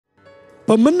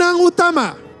Pemenang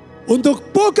utama untuk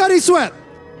Pokari Sweat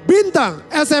Bintang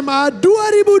SMA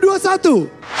 2021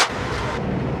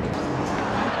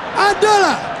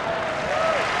 adalah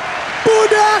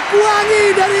Budak Wangi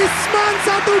dari Seman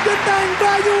 1 Genteng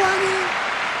Banyuwangi.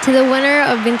 To the winner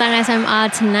of Bintang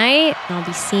SMA tonight, I'll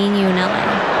be seeing you in LA.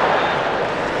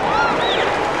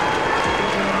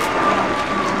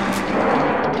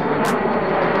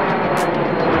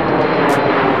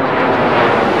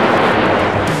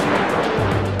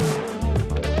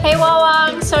 Hey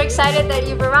Wawang, so excited that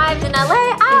you've arrived in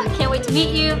LA. Can't wait to meet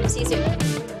you. See you soon.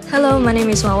 Hello, my name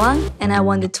is Wawang, and I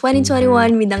won the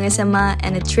 2021 Bintang SMA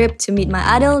and a trip to meet my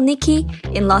idol,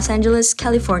 NIKI, in Los Angeles,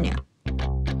 California.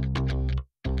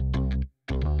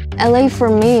 LA for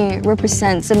me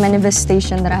represents a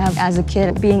manifestation that I have as a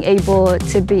kid, being able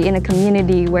to be in a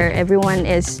community where everyone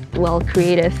is, well,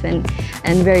 creative and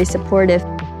very supportive.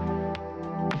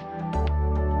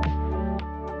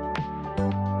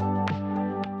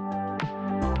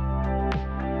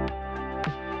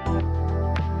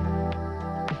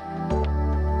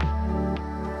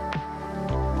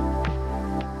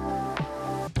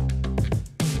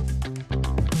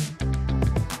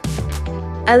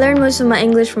 I learned most of my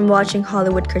English from watching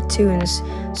Hollywood cartoons,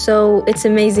 so it's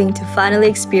amazing to finally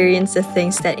experience the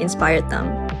things that inspired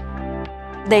them.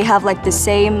 They have like the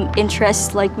same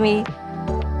interests like me.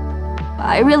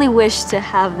 I really wish to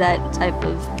have that type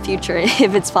of future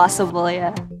if it's possible,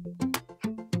 yeah.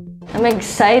 I'm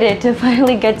excited to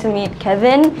finally get to meet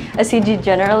Kevin, a CG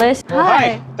generalist. Well,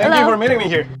 hi. Thank you for meeting me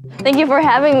here. Thank you for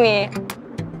having me.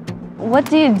 What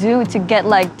do you do to get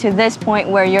like to this point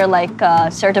where you're like a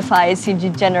certified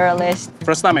CG generalist?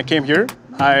 First time I came here,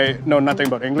 I know nothing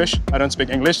about English. I don't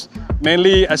speak English.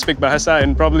 Mainly, I speak Bahasa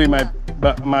and probably my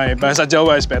Bahasa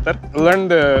Jawa is better. Learn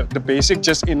the basic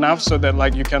just enough so that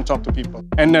like you can talk to people.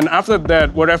 And then after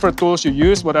that, whatever tools you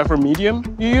use, whatever medium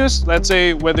you use, let's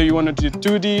say whether you want to do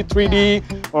 2D, 3D,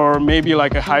 or maybe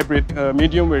like a hybrid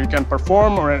medium where you can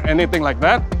perform or anything like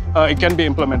that, it can be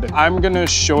implemented. I'm gonna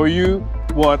show you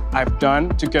what I've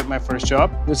done to get my first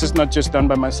job. This is not just done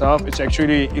by myself, it's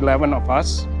actually 11 of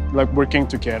us like working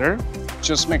together.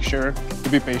 Just make sure to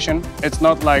be patient. It's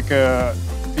not like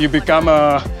you become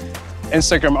a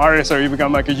Instagram artist or you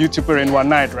become like a YouTuber in one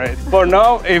night, right? For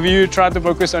now, if you try to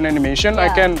focus on animation, I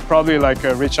can probably like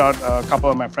reach out a couple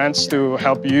of my friends to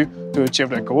help you to achieve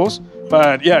their goals.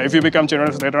 But yeah, if you become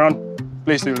generalist later on,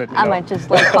 please do let me know. I might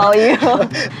just like call you.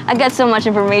 I got so much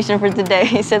information for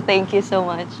today, so thank you so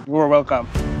much. You are welcome.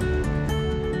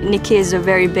 NIKI is a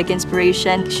very big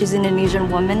inspiration. She's an Indonesian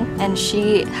woman and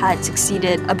she had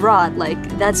succeeded abroad. Like,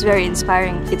 that's very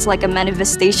inspiring. It's like a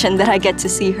manifestation that I get to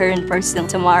see her in person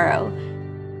tomorrow.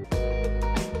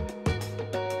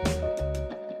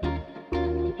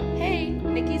 Hey,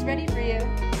 NIKI's ready for you.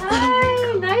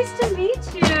 Hi, nice to meet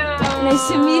you. Nice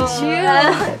to meet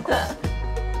you.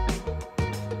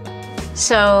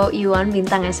 So you won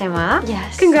Bintang SMA.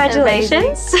 Yes.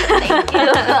 Congratulations. Thank you.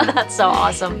 That's so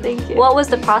awesome. Thank you. What was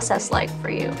the process like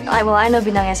for you? I know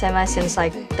Bintang SMA since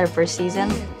like their first season,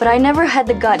 but I never had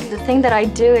the gut. The thing that I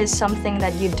do is something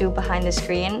that you do behind the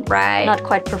screen. Right. Not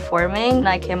quite performing. And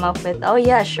I came up with, oh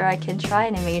yeah, sure, I can try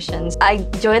animations. I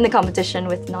joined the competition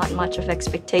with not much of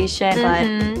expectation, but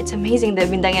it's amazing that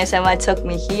Bintang SMA took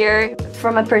me here.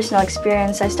 From my personal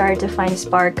experience, I started to find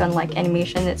spark on like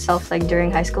animation itself like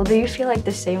during high school. Do you feel like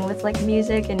the same with like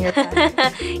music and your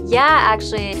Yeah,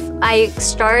 actually, I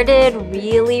started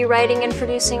really writing and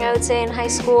producing, I would say, in high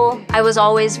school. I was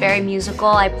always very musical.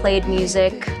 I played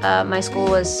music. My school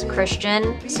was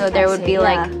Christian, so there would be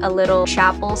like a little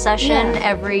chapel session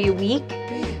every week.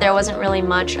 There wasn't really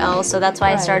much else, so that's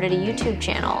why I started a YouTube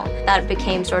channel. That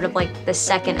became sort of like the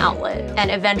second outlet, and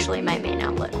eventually my main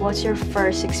outlet. What's your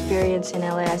first experience in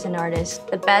LA as an artist?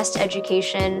 The best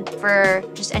education for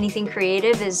just anything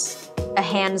creative is a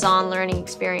hands-on learning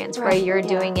experience where you're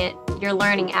doing it, you're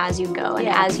learning as you go and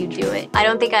as you do it. I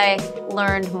don't think I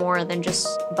learned more than just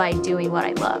by doing what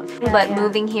I love. But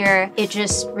moving here, it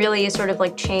just really sort of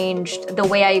like changed the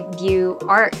way I view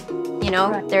art. You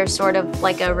know, there's sort of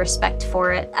like a respect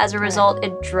for it. As a result,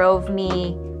 it drove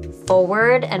me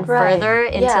forward and further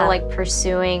into like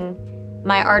pursuing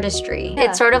my artistry.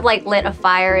 It sort of like lit a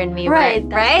fire in me, right?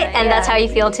 And that's how you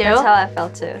feel too? That's how I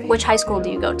felt too. Which high school do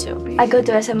you go to? I go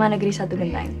to SMA Negeri 1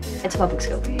 Bintang. It's a public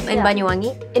school. In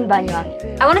Banyuwangi? In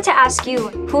Banyuwangi. I wanted to ask you,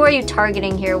 who are you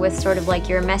targeting here with sort of like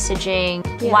your messaging?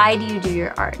 Why do you do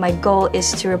your art? My goal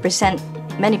is to represent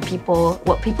many people,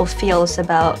 what people feels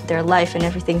about their life and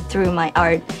everything through my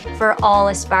art. For all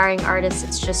aspiring artists,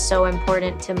 it's just so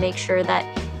important to make sure that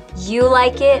you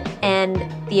like it and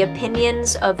the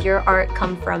opinions of your art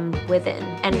come from within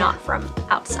and not from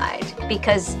outside.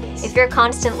 Because if you're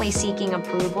constantly seeking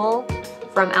approval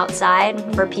from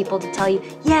outside for people to tell you,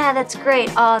 yeah, that's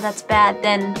great, oh, that's bad,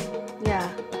 then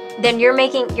you're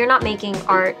not making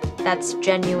art that's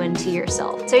genuine to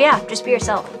yourself. So yeah, just be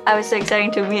yourself. I was so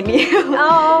excited to meet you.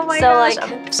 Oh my gosh,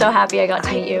 like, I'm so happy I got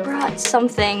to meet you. I brought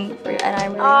something for you, and I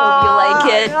really hope you like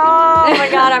it. Oh my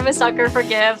god, I'm a sucker for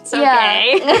gifts.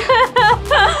 Okay.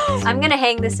 Yeah. I'm gonna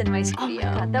hang this in my studio.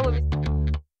 Oh my God, that would be...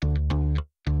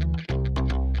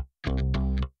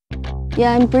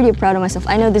 Yeah, I'm pretty proud of myself.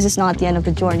 I know this is not the end of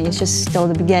the journey, it's just still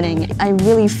the beginning. I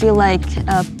really feel like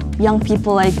young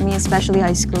people like me, especially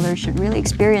high schoolers, should really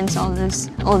experience all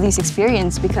these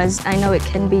experiences, because I know it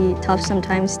can be tough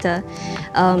sometimes to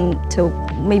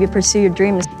maybe pursue your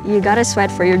dreams. You gotta sweat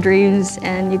for your dreams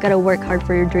and you gotta work hard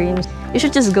for your dreams. You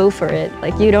should just go for it.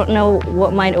 Like, you don't know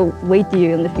what might await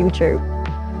you in the future.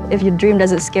 If your dream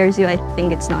doesn't scare you, I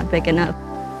think it's not big enough.